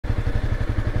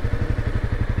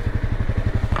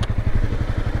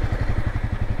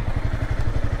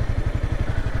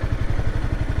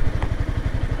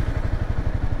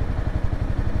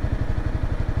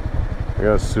I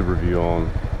got a super view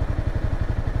on,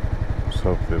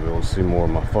 so hopefully I'll be able to see more of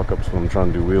my fuck ups when I'm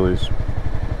trying to do wheelies.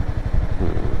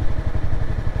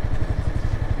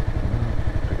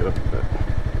 Pick it up a bit.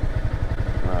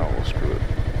 Oh, well, screw it.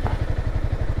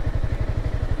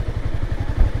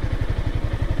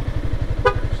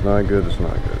 It's not good, it's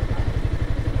not good.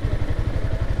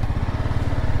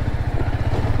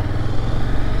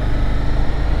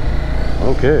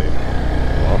 Okay.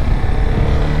 Well.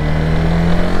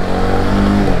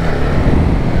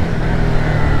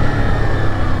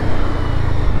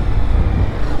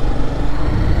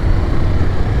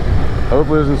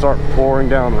 Hopefully it doesn't start pouring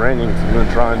down raining, so I'm going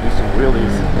to try and do some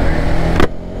wheelies.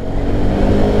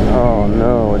 Oh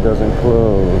no, it doesn't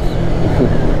close.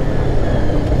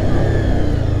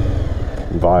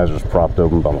 Visor's propped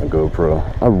open by my GoPro.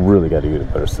 I really got to get a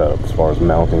better setup as far as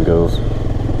mounting goes.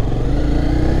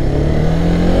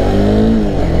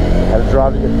 Had to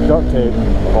drive to get duct tape,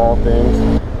 of all things.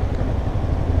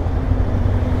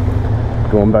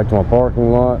 Going back to my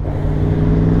parking lot.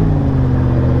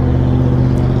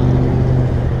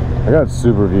 I got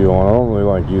super view on. I don't really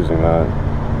like using that,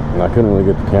 and I couldn't really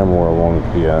get the camera where I wanted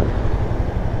to be at.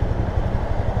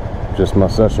 Just my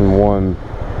session 1,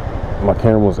 my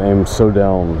camera was aimed so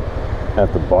down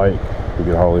at the bike you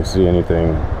could hardly see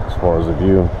anything as far as the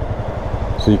view,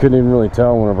 so you couldn't even really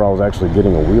tell whenever I was actually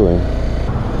getting a wheelie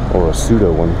or a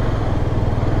pseudo one.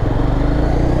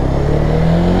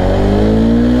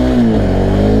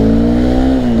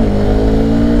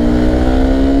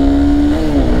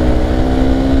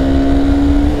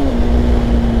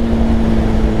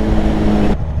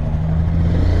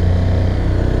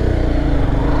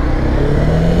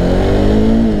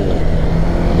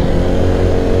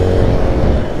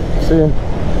 See,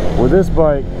 with this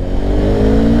bike,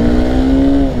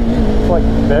 it's like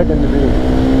begging to be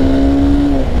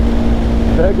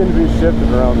shifted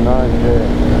around 9K.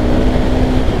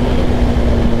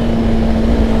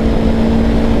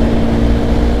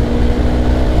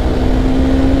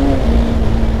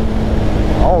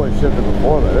 I always shifted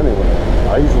before that anyway.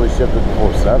 I usually shifted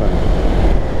before 7.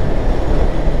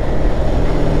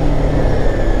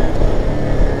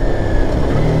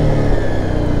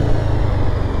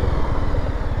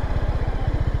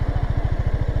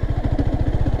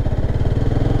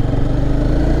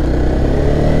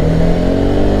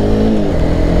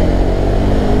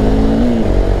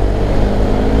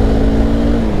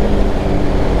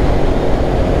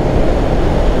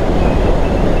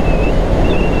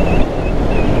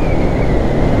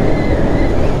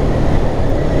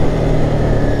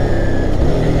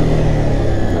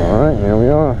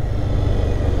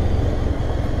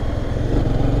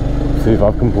 See if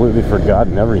I've completely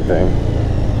forgotten everything.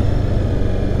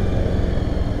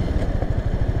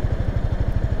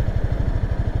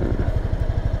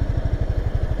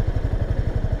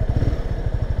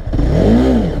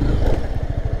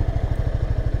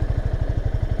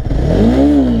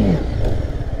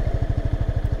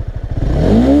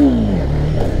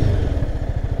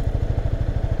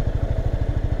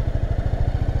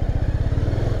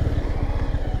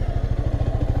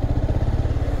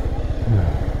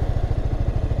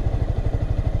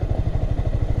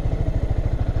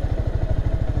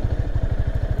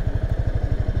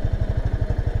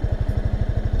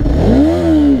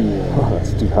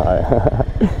 High.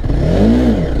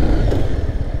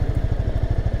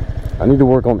 I need to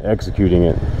work on executing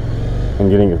it and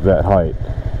getting it that height,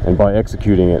 and by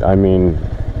executing it I mean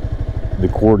the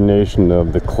coordination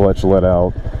of the clutch let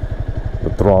out, the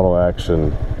throttle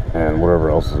action, and whatever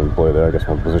else is in play there. I guess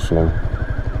my positioning,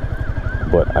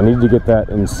 but I need to get that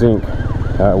in sync,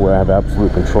 that way I have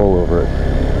absolute control over it,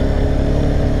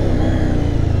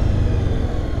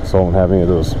 so I don't have any of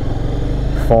those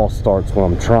false starts when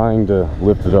I'm trying to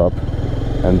lift it up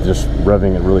and just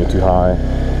revving it really too high,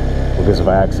 because if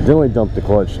I accidentally dump the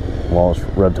clutch while it's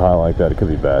revved high like that, it could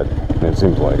be bad, and it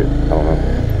seems like it. I don't know.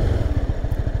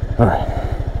 Alright.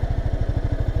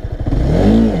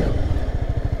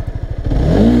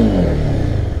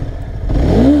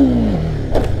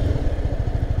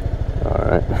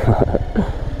 Alright.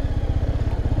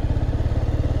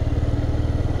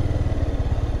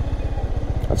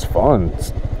 That's fun.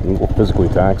 It's a little physically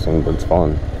taxing, but it's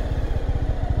fun.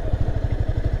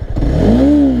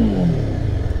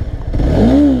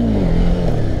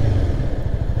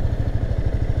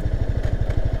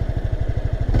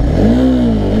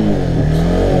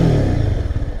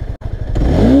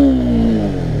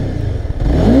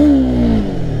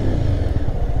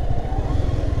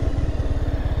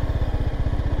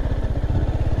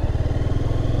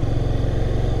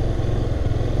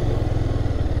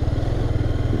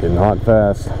 Getting hot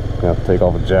fast. Gonna have to take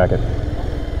off a jacket.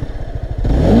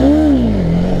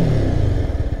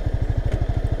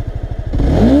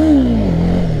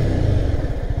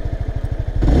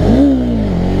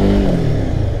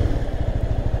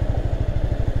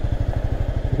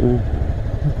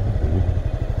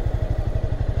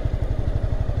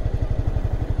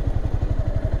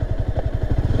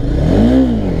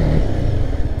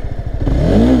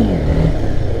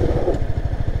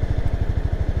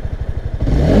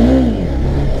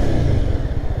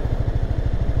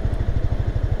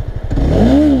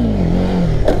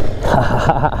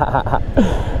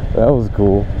 That was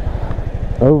cool.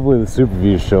 Hopefully the super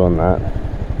view is showing that.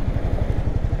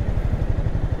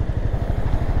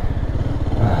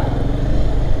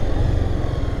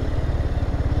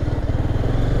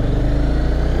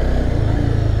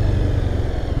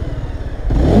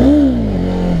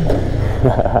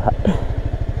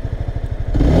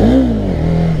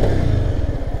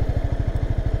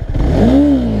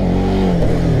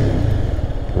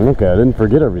 Okay, I didn't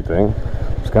forget everything.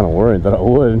 I was kind of worried that I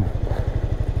would.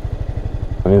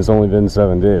 I mean, it's only been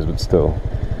 7 days, but still.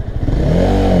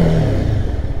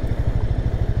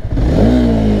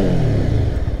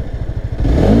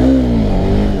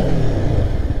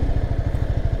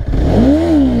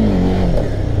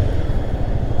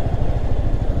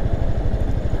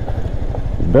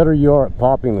 The better you are at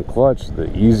popping the clutch,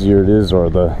 the easier it is,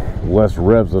 or the less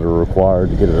revs that are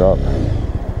required to get it up.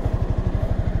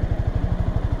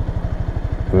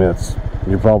 I mean,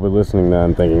 you're probably listening to that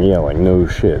and thinking, yeah, like, no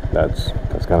shit, that's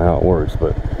kind of how it works,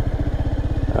 but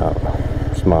I don't know,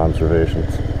 just my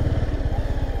observations.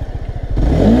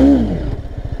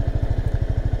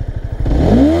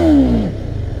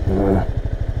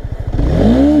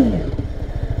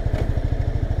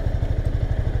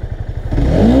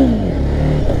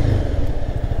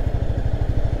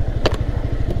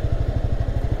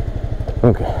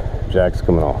 Okay, jack's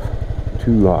coming off.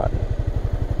 Too hot.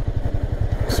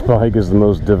 Spike is the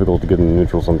most difficult to get in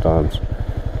neutral sometimes.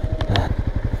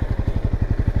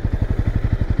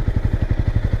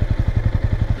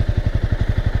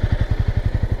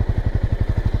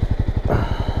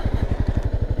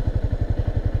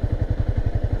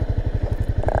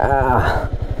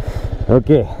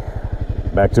 Okay,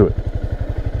 back to it.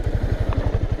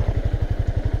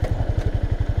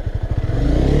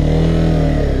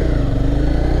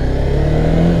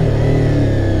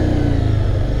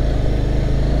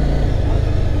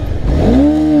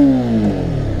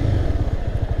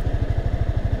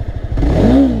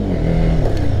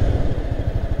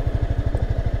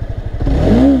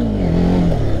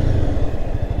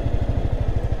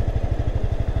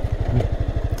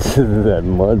 That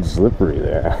mud slippery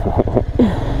there.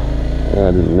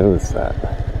 I didn't notice that.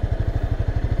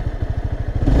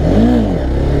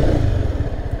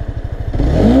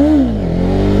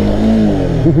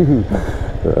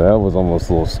 That was almost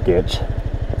a little sketch.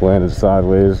 Landed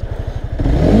sideways.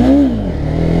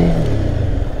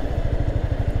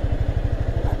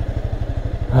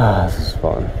 This is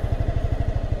fun.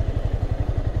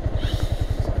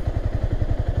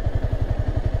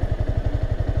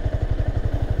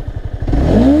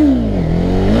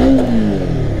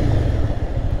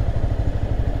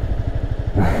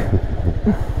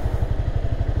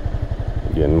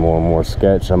 Getting more and more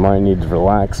sketch. I might need to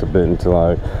relax a bit until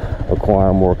I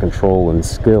acquire more control and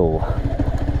skill.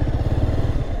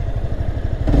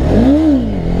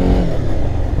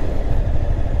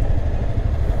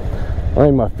 I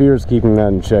think my fear is keeping that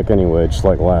in check anyway, just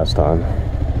like last time.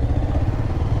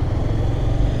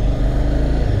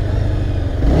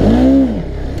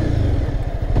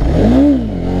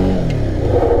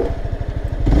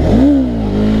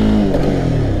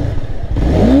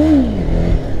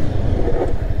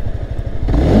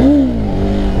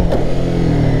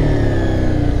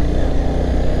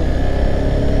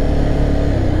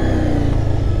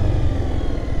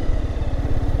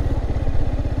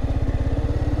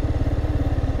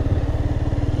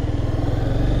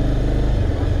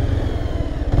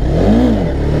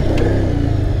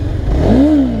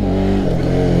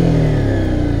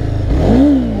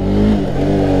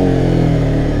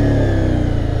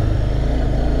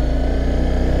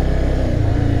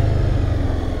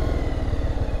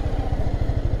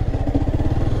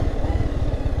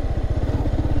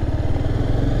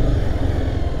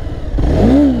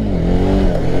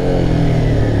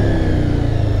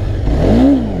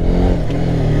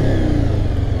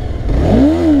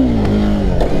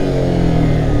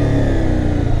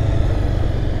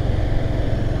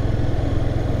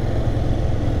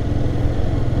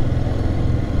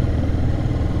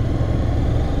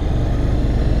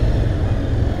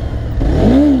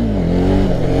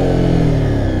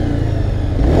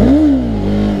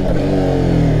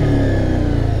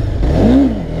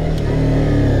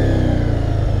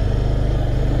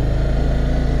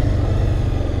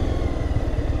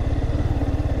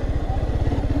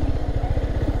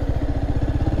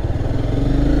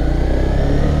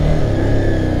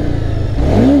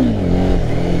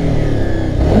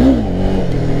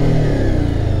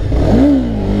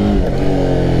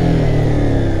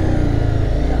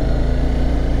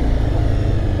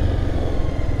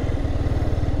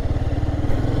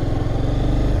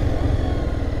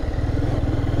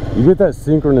 You get that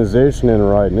synchronization in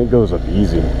right and it goes up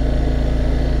easy.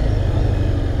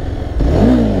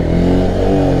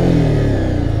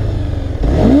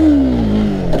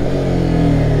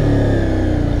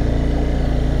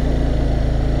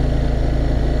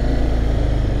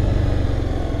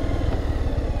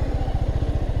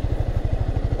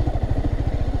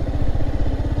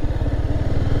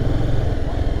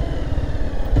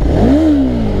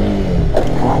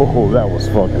 Oh, that was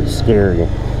fucking scary.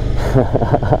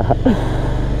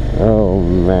 Oh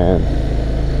man.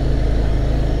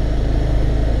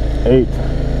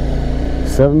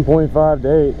 7.5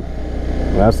 to 8.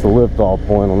 That's the lift-off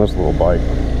point on this little bike.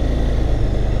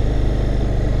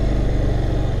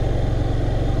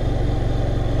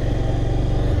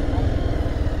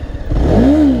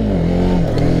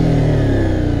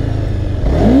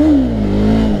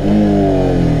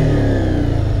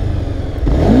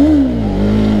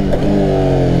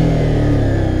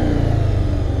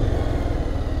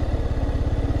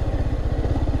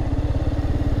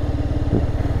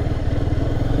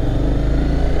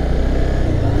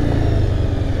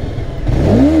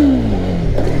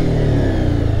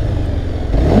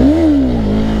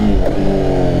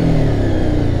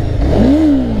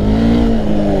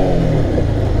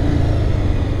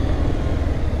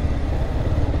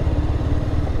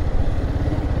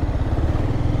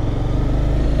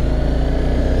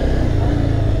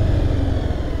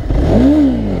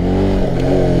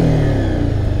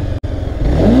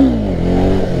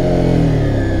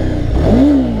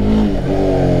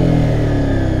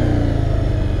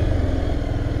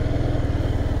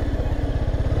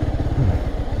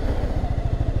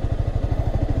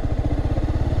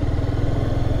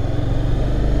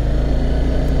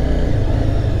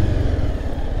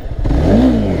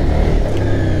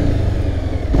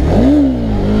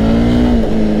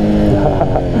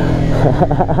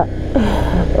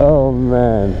 Oh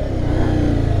man,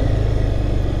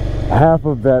 half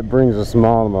of that brings a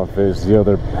smile on my face, the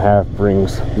other half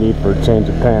brings need for a change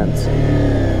of pants.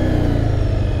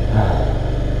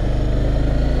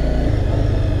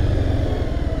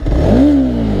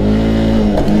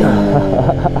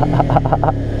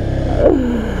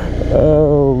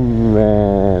 Oh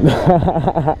man.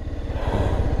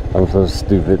 I'm so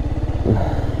stupid.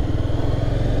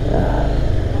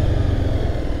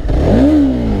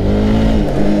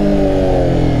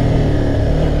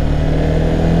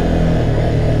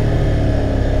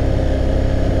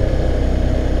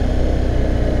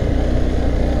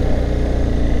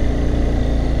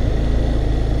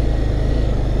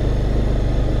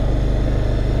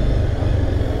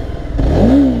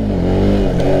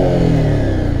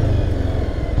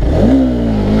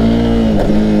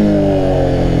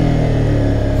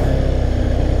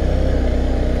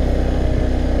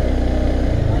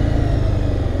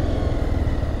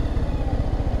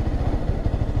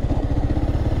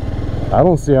 I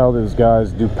don't see how those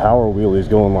guys do power wheelies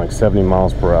going like 70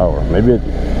 miles per hour. Maybe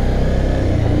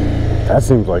that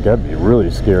seems like that'd be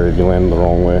really scary if you landed the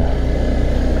wrong way.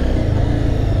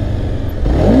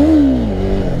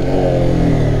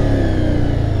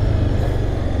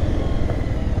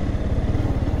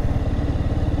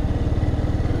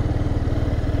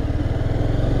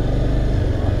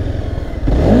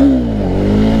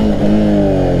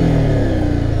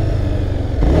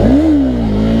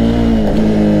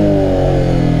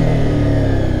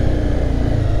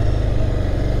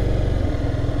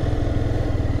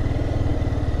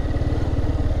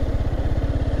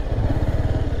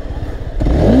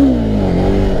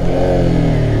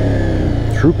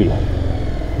 Troopy. I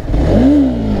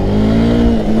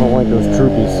don't like those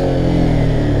troopies.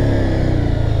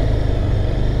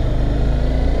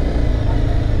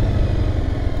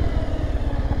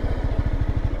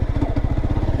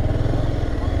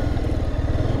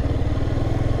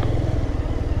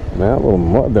 Man, that little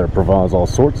mud there provides all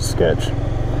sorts of sketch.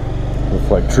 Looks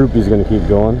like Troopy's gonna keep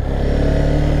going.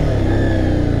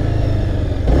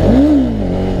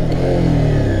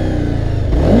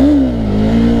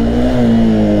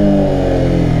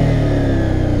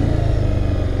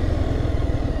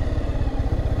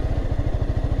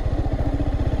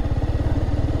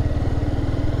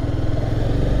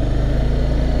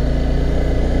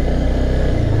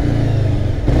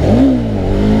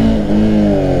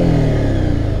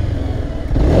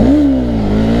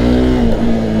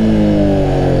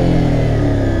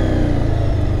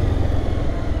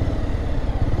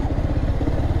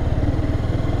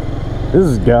 This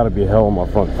has got to be hell on my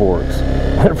front forks.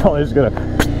 They're probably just gonna...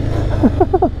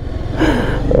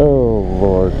 Oh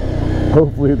Lord.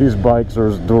 Hopefully these bikes are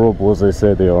as durable as they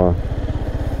say they are.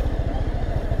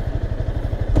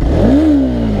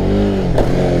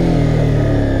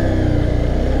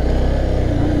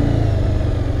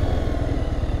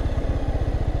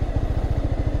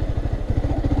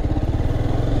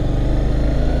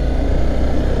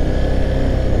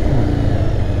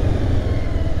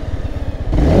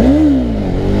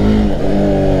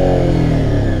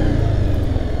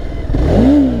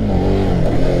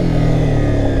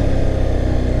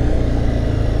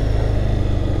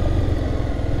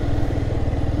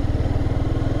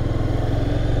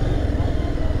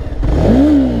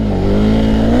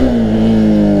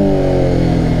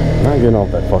 getting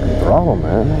off that fucking throttle,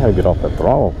 man. I gotta get off that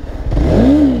throttle.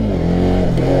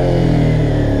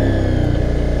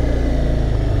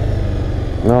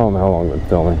 I don't know how long I've been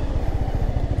filming.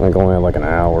 I think I only had like an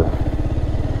hour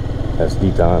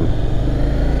SD time,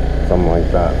 something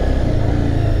like that.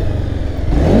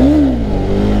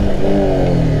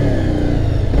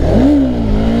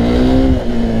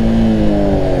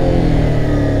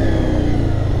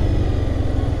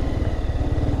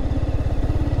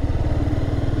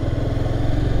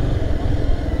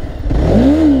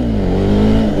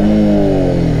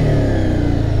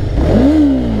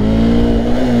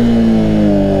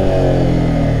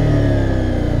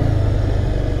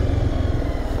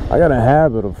 I got a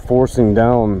habit of forcing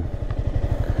down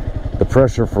the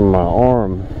pressure from my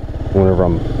arm whenever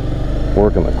I'm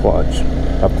working the clutch.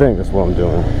 I think that's what I'm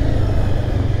doing.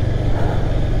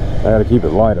 I gotta keep it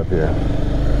light up here.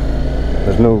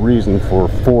 There's no reason for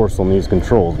force on these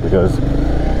controls because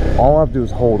all I have to do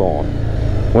is hold on.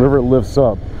 Whenever it lifts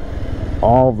up,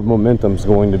 all the momentum's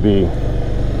going to be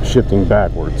shifting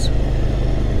backwards.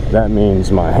 That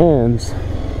means my hands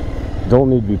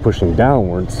don't need to be pushing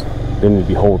downwards. They need to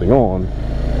be holding on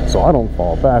so I don't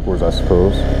fall backwards, I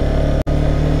suppose.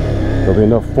 There'll be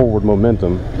enough forward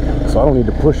momentum so I don't need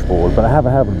to push forward, but I have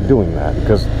a habit of doing that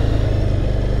because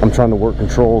I'm trying to work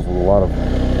controls with a lot of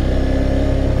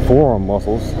forearm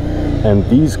muscles, and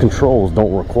these controls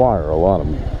don't require a lot of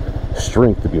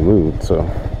strength to be moved, so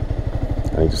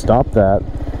I need to stop that,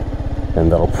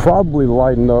 and that'll probably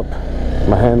lighten up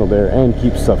my handle there and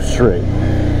keep stuff straight,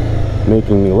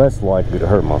 making me less likely to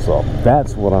hurt myself.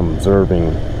 That's what I'm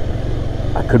observing.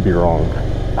 I could be wrong.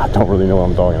 I don't really know what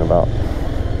I'm talking about.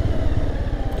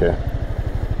 Okay.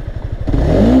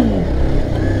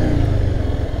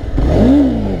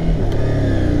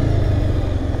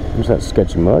 There's that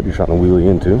sketchy mud you're trying to wheelie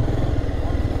into.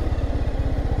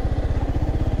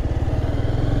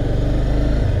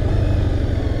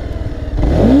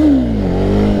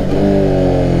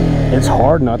 It's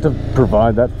hard not to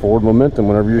provide that forward momentum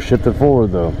whenever you're shifted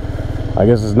forward, though. I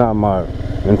guess it's not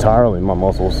entirely my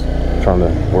muscles trying to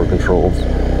work controls.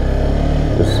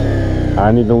 Just,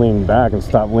 I need to lean back and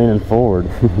stop leaning forward.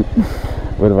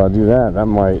 But if I do that, that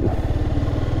might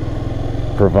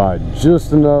provide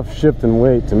just enough shift and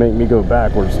weight to make me go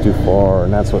backwards too far,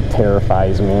 and that's what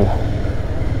terrifies me.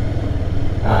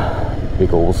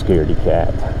 Big old scaredy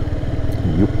cat.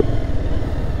 Yup.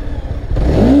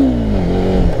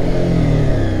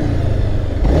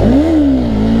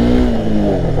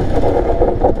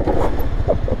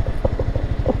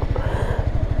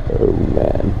 Oh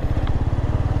man.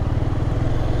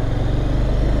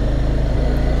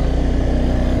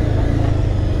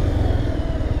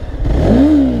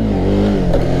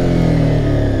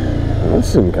 That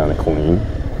seemed kind of clean.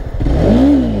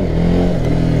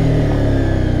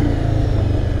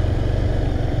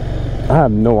 I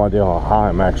have no idea how high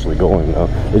I'm actually going though.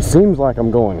 It seems like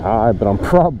I'm going high, but I'm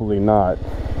probably not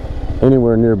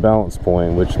anywhere near balance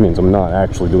point, which means I'm not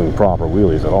actually doing proper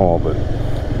wheelies at all. But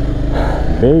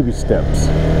baby steps,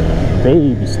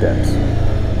 baby steps.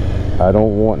 I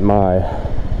don't want my,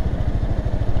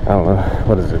 I don't know,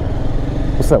 what is it?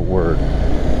 What's that word?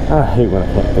 I hate when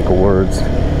I can't think of words.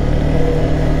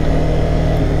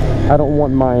 I don't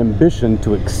want my ambition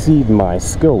to exceed my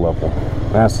skill level.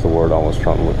 That's the word I was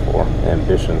trying to look for.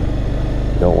 Ambition.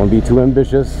 Don't want to be too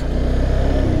ambitious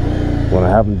when I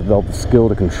haven't developed the skill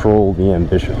to control the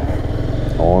ambition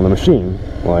on a machine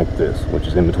like this, which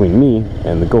is in between me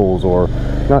and the goals, or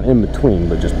not in between,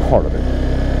 but just part of it.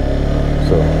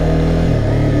 So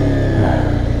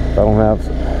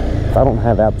if I don't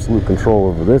have absolute control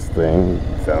over this thing,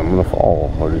 then I'm gonna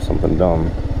fall or do something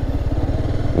dumb,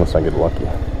 unless I get lucky.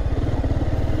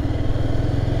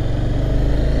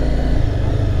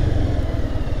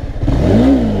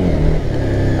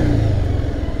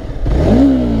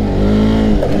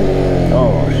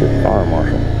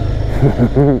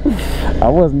 I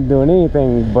wasn't doing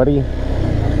anything, buddy.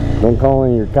 Don't call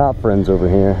any of your cop friends over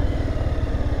here.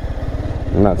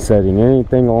 I'm not setting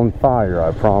anything on fire,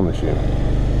 I promise you.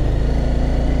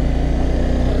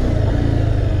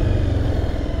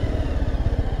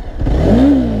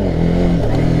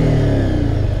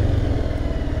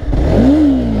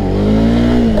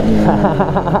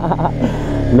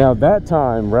 Now that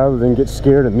time, rather than get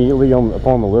scared immediately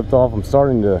upon the liftoff, I'm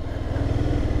starting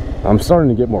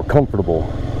to get more comfortable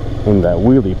in that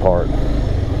wheelie part,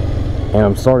 and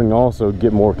I'm starting to also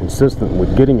get more consistent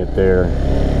with getting it there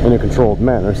in a controlled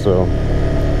manner, so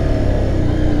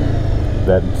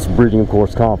that's breeding, of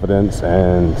course, confidence,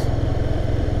 and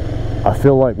I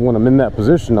feel like when I'm in that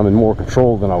position, I'm in more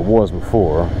control than I was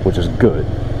before, which is good.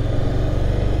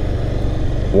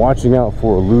 Watching out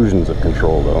for illusions of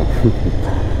control though.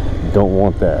 Don't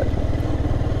want that.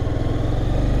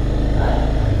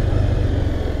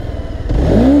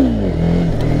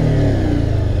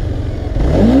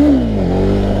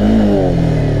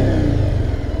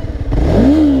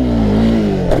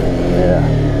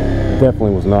 Yeah,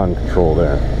 definitely was not in control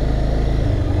there.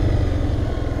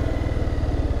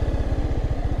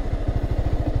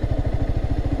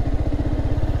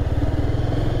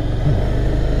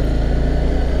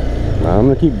 I'm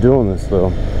gonna keep doing this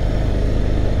though.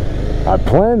 I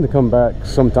plan to come back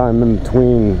sometime in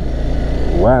between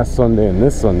last Sunday and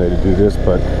this Sunday to do this,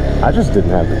 but I just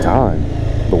didn't have the time.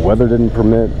 The weather didn't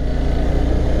permit.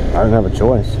 I didn't have a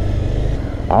choice.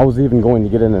 I was even going to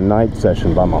get in a night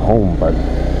session by my home, but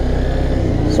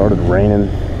it started raining.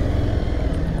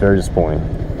 Very disappointing.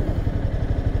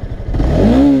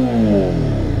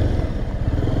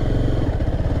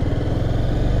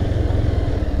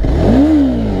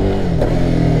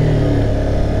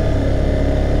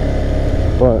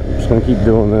 But I'm just gonna keep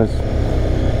doing this,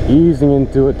 easing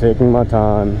into it, taking my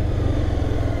time.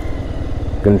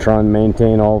 Gonna try and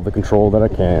maintain all the control that I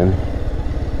can.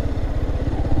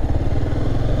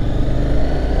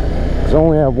 Because I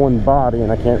only have one body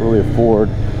and I can't really afford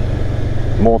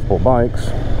multiple bikes,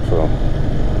 so.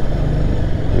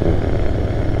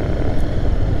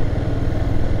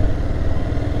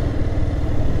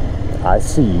 I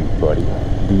see you, buddy.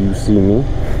 Do you see me?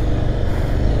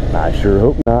 I sure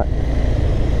hope not.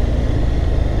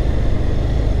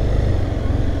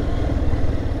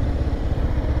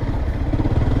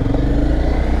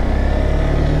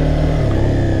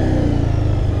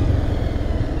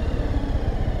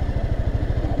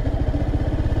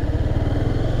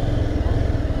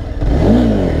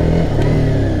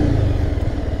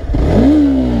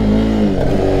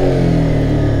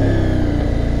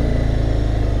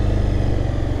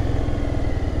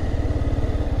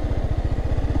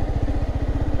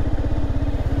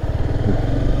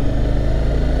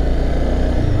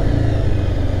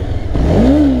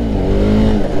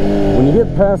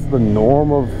 Past the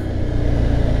norm of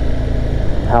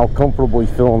how comfortable you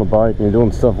feel on the bike and you're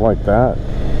doing stuff like that,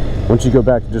 once you go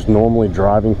back to just normally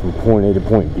driving from point A to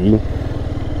point B,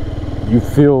 you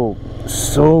feel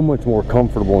so much more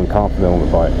comfortable and confident on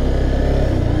the bike.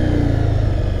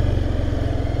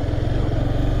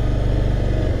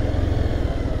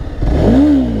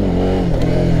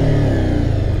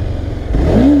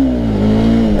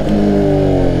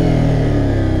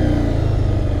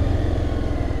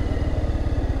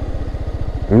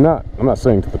 I'm not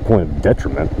saying to the point of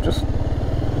detriment, just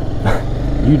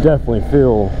you definitely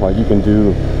feel like you can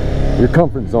do, your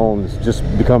comfort zone is just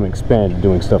becoming expanded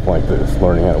doing stuff like this,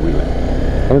 learning how to wheelie.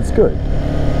 And it's good.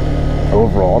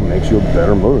 Overall, it makes you a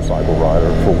better motorcycle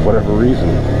rider for whatever reason.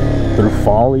 Through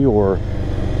folly or,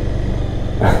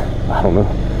 I don't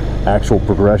know, actual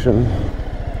progression.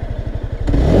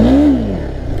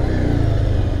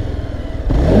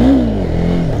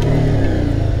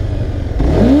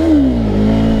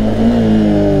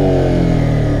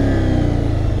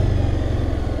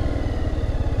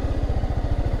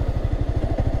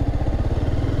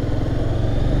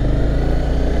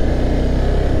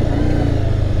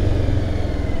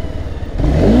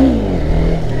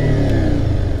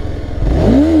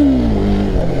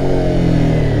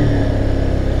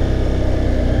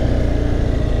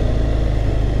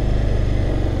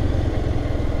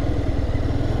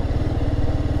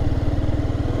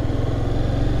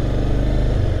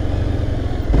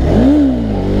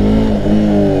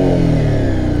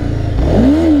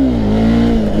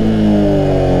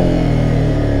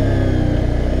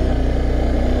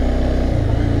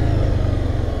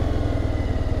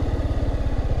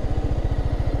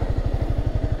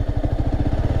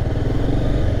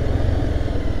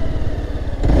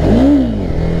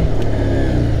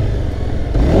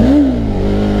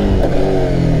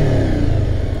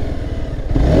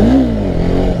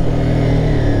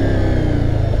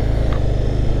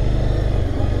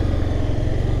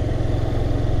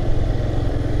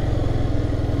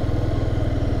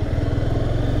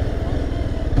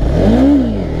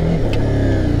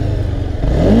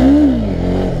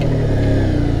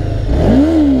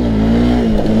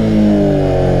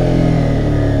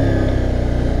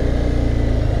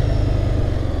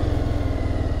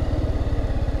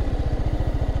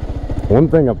 One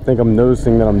thing I think I'm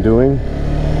noticing that I'm doing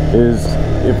is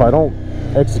if I don't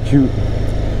execute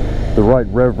the right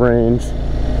rev range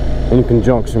in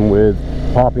conjunction with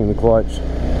popping the clutch,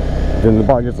 then the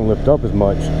bike doesn't lift up as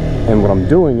much. And what I'm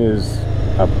doing is,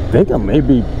 I think I may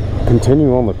be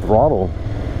continuing on the throttle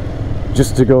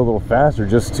just to go a little faster,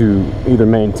 just to either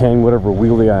maintain whatever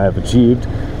wheelie I have achieved,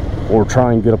 or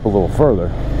try and get up a little further.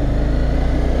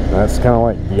 And that's kind of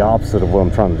like the opposite of what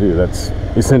I'm trying to do. That's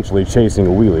essentially chasing a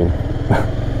wheelie,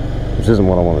 which isn't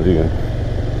what I want to do.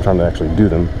 I'm trying to actually do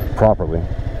them properly.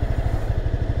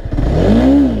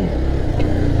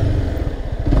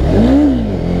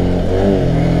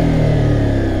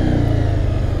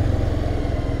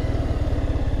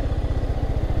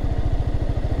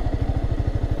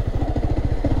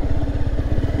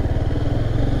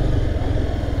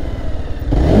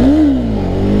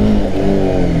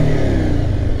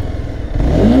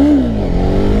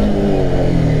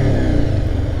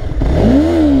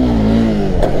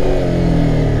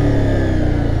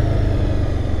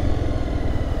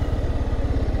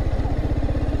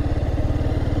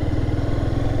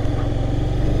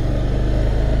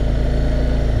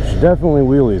 Definitely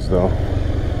wheelies though. I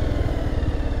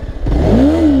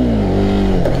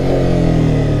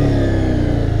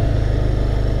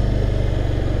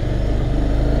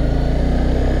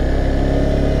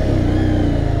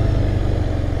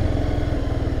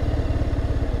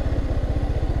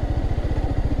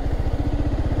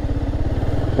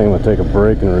think I'm gonna take a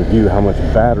break and review how much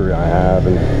battery I have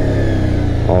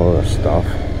and all other stuff.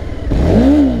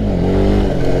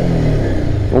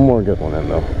 One more good one in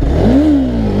though.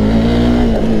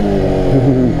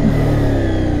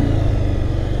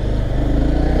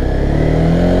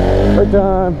 Break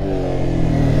time.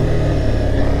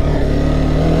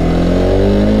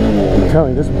 I'm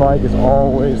telling you, this bike has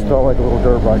always felt like a little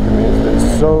dirt bike to me. It's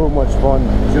been so much fun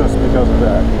just because of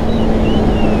that.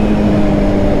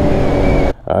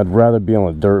 I'd rather be on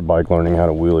a dirt bike learning how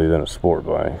to wheelie than a sport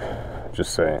bike.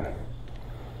 Just saying.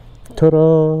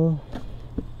 Ta-da!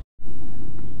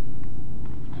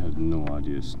 I had no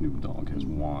idea Snoop Dogg has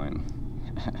wine.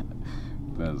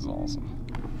 That is awesome.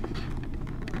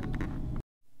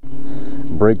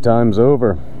 Break time's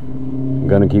over. I'm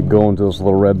gonna keep going till this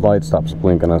little red light stops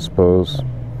blinking, I suppose.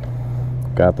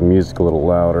 Got the music a little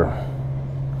louder.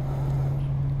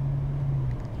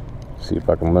 See if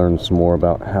I can learn some more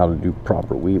about how to do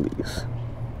proper wheelies.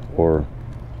 Or,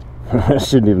 I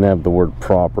shouldn't even have the word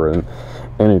proper in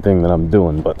anything that I'm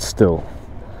doing, but still.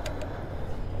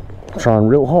 I'm trying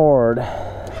real hard.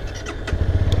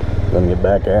 Let me get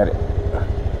back at it.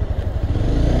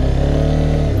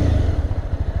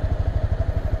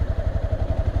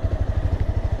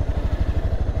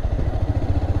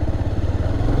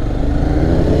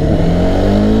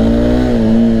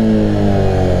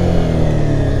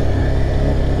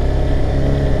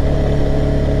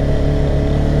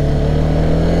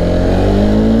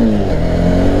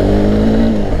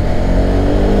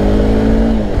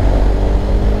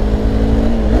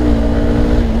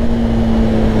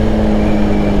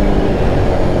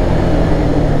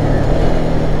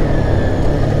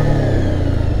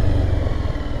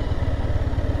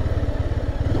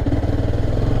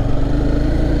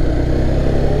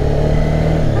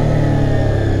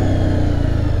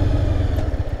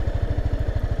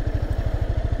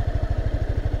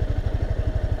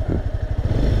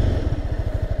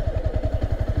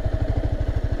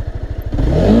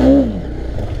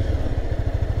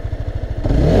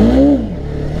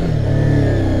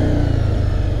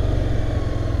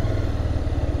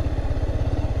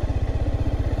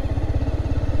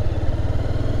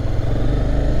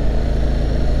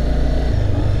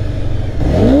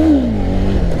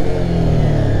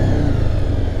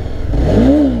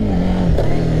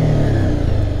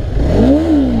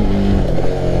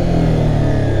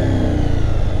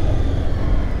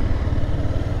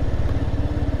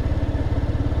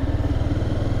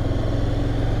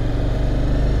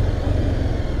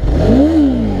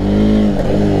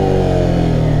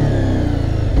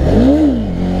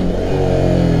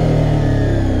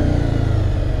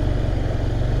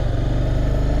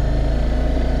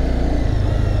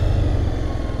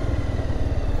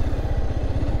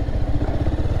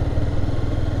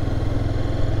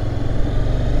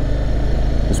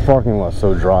 Parking lot's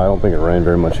so dry, I don't think it rained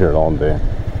very much here at all today.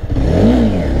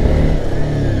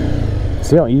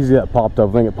 See how easy that popped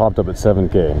up? I think it popped up at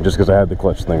 7K just because I had the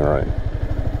clutch thing right.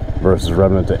 Versus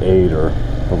revving it to 8 or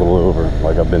a little over,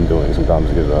 like I've been doing sometimes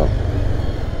to get it up.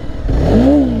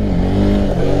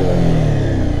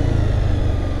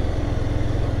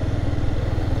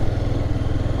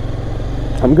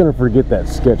 I'm gonna forget that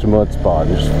sketch mud spot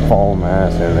and just fall on my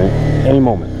ass and everything any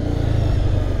moment.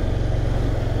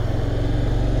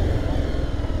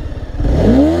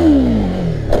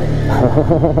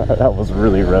 That was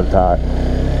really revved high.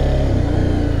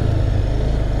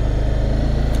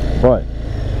 But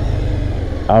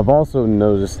I've also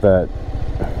noticed that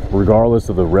regardless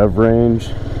of the rev range,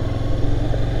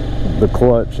 the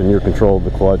clutch and your control of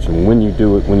the clutch and when you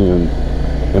do it, when you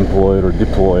employ it or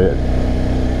deploy it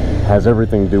has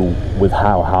everything to do with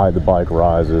how high the bike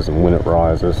rises and when it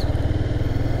rises.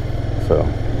 So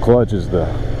clutch is the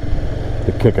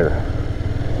kicker.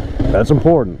 That's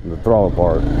important, the throttle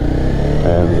part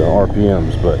and the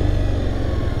RPMs, but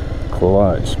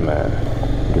clutch, man,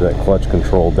 get that clutch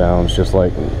control down. It's just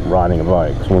like riding a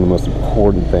bike. It's one of the most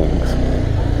important things.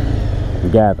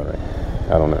 Gathering,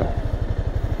 I don't know.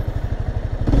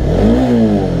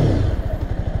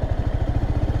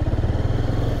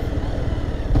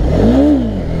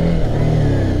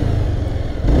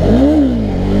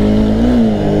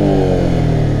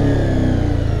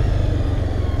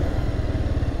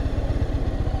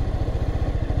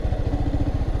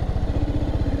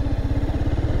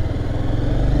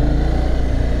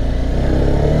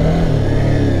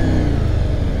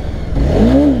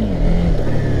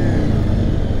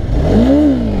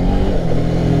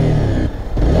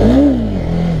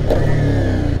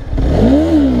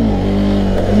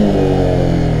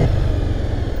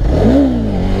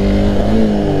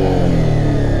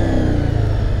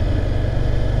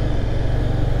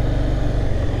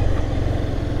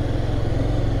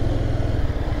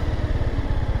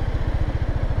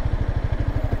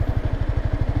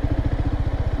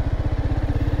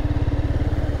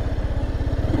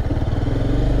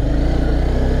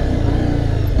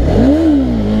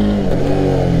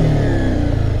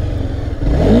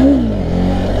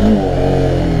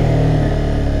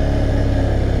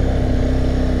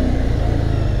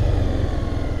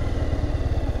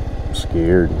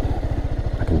 Scared,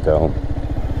 I can tell.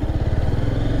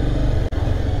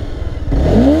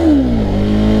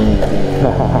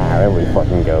 There we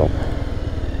fucking go.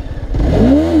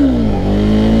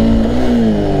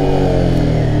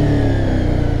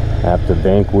 Have to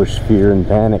vanquish fear and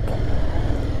panic.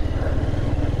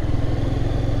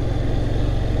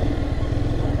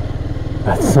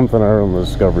 That's something I heard on the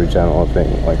Discovery Channel, I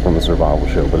think, like from a survival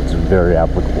show, but it's very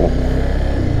applicable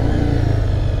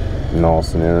in all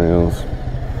scenarios.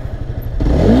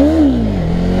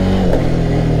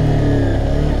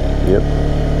 Yep.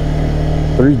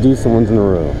 3 decent ones in a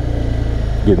row.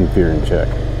 Getting fear in check.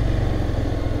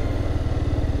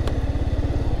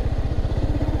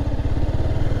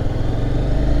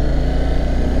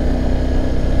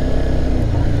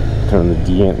 Turn the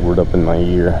de-antwoord up in my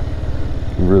ear.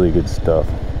 Really good stuff.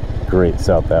 Great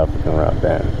South African route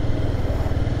band.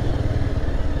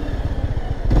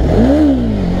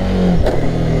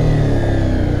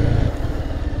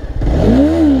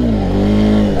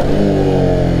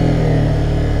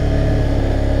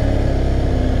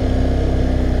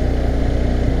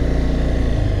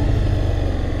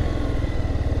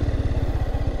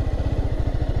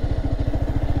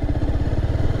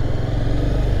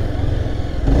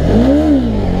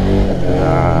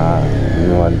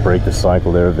 Break the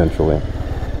cycle there eventually.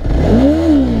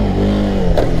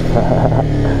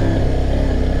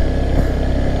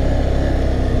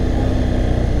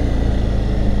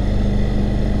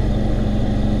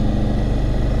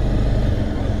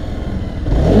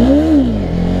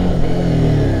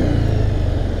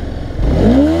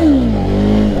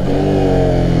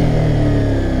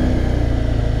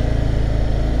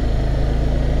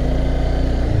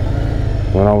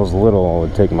 When I was little, I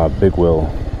would take my big wheel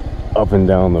up and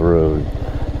down the road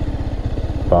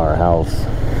by our house,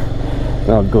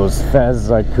 and I would go as fast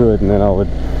as I could, and then I would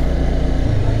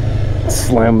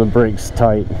slam the brakes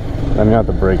tight. I mean, not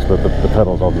the brakes, but the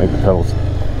pedals. I would make the pedals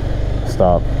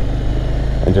stop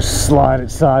and just slide it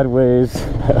sideways.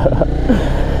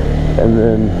 And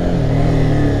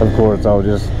then of course I would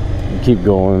just keep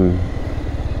going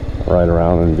right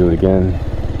around and do it again,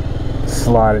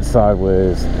 slide it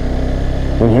sideways.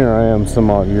 And here I am some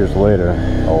odd years later,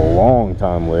 a long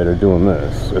time later, doing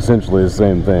this. Essentially the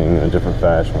same thing in a different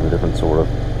fashion, a different sort of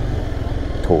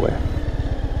toy.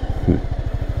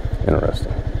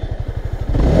 Interesting.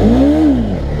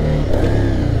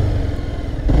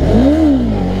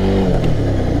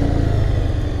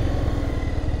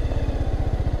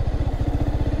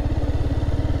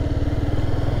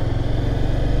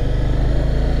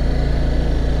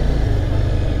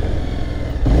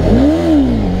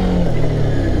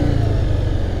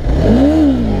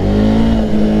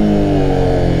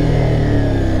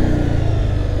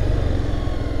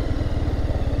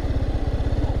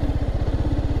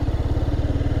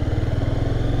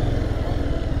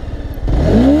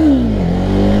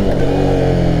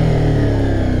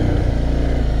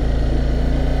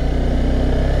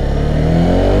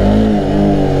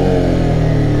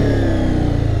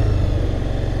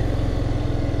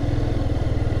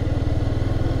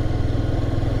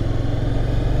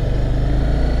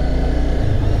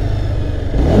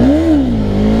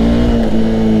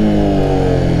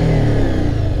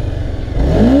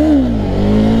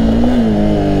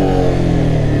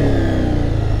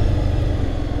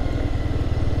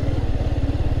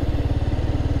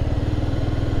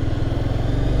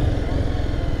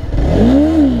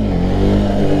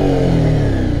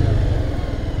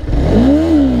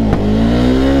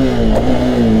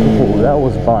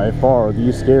 far,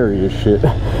 the scary as shit.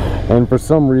 And for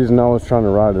some reason I was trying to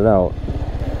ride it out.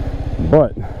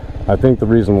 But I think the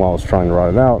reason why I was trying to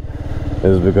ride it out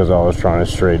is because I was trying to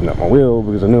straighten up my wheel,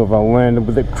 because I knew if I landed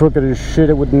with it crooked as shit,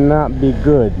 it would not be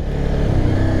good.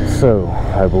 So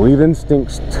I believe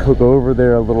instincts took over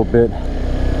there a little bit,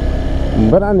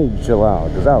 but I need to chill out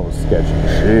because that was sketchy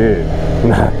shit.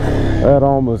 That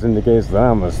almost indicates that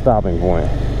I'm a stopping point.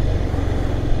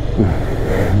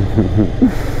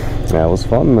 That was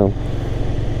fun though.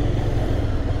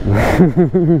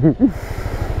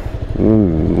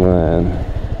 Man.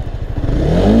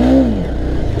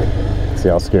 See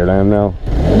how scared I am now?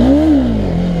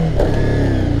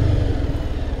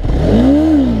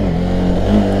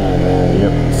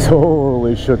 Yep,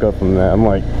 totally shook up from that. I'm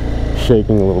like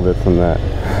shaking a little bit from that.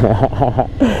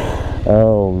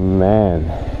 Oh man,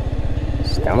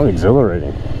 it's kind of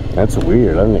exhilarating. That's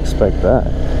weird, I didn't expect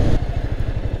that.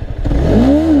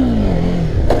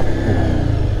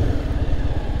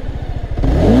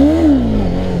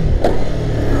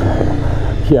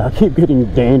 Yeah, I keep getting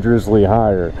dangerously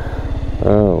higher.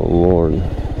 Oh Lord.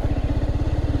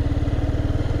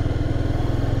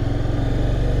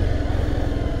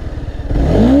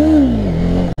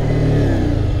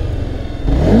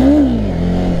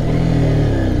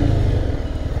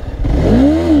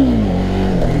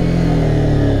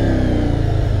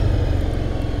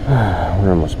 I wonder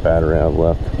how much battery I have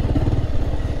left.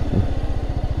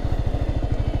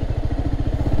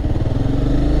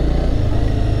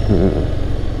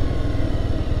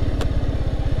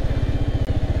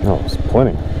 Oh, it's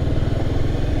plenty.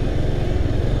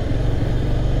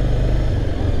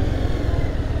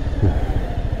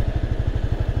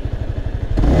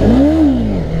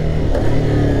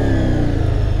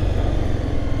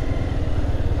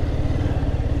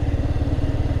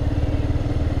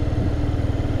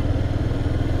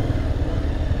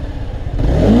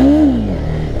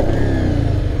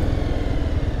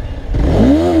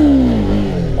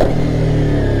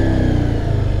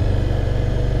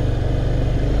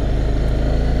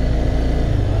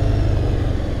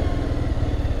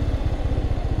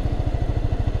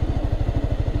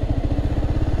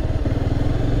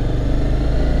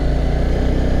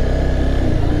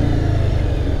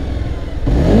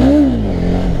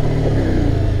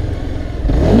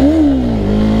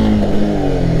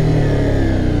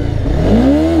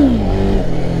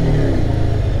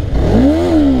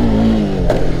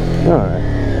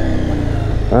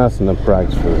 That's enough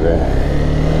practice for the day.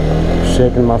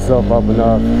 Shaking myself up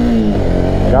enough.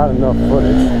 Got enough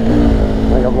footage. I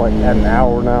think I'm like at an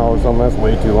hour now or something. That's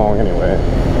way too long anyway.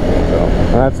 So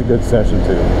that's a good session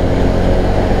too.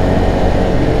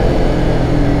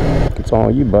 It's all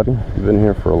you, buddy. You've been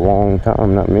here for a long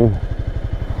time, not me.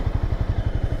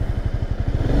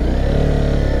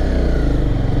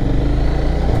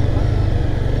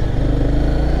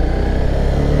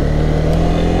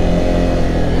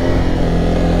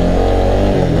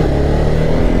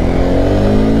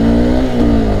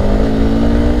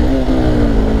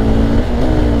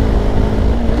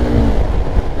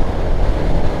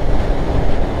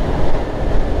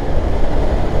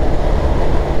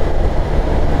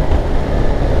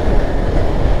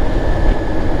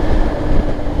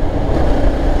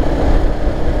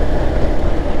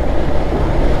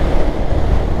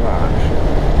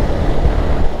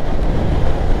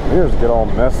 Ears get all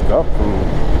messed up from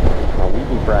my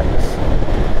wheelie practice.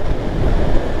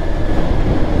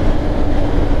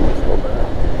 Let's go back.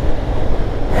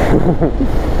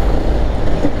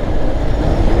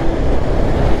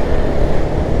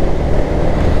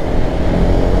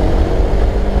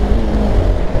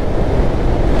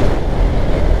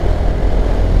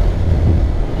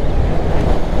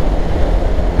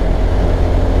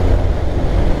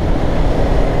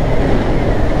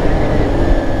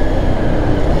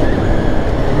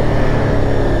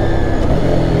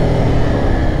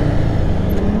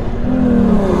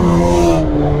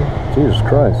 Jesus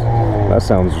Christ, that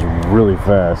sounds really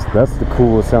fast. That's the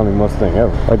coolest sounding Mustang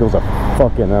ever. Like it was a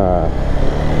fucking,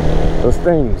 those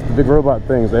things, the big robot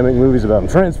things, they make movies about them.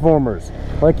 Transformers.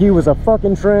 Like he was a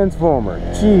fucking transformer.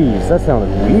 Jeez, that sounded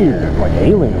weird, like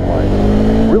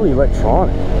alien-like. Really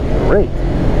electronic. Great.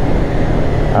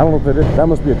 I don't know if it is. That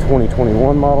must be a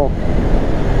 2021 model.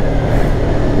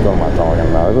 What am I talking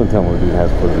about? It doesn't tell me what dude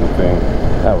has put in the thing.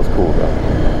 That was cool though.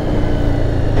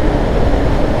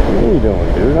 What are you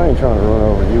doing, dude? I ain't trying to run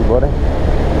over you, buddy.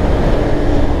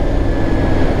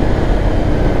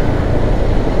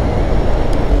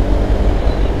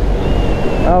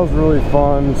 That was really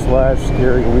fun /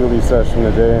 scary wheelie session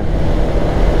today.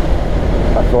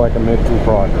 I feel like I made some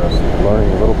progress,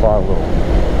 learning little by little.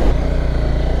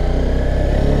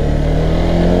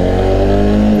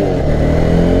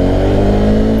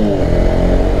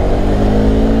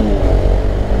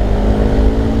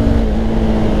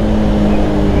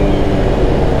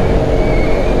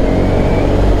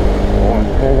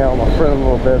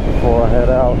 bit before I head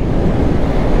out.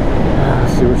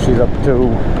 See what she's up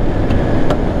to.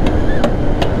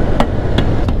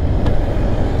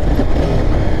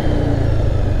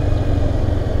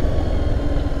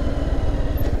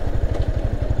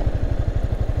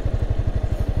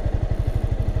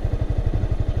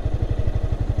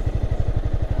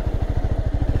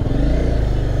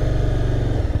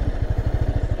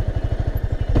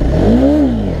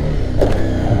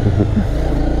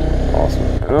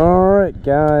 Awesome. Alright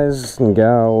guys and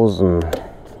gals and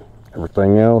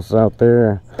everything else out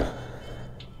there,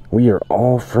 we are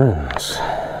all friends,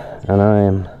 and I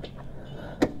am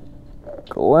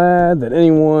glad that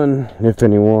anyone, if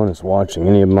anyone, is watching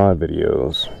any of my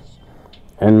videos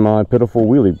and my pitiful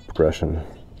wheelie progression.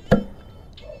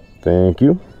 Thank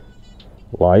you.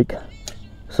 Like,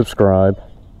 subscribe,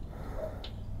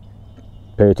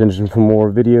 pay attention for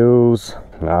more videos.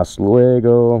 Hasta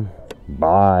luego.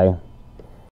 Bye.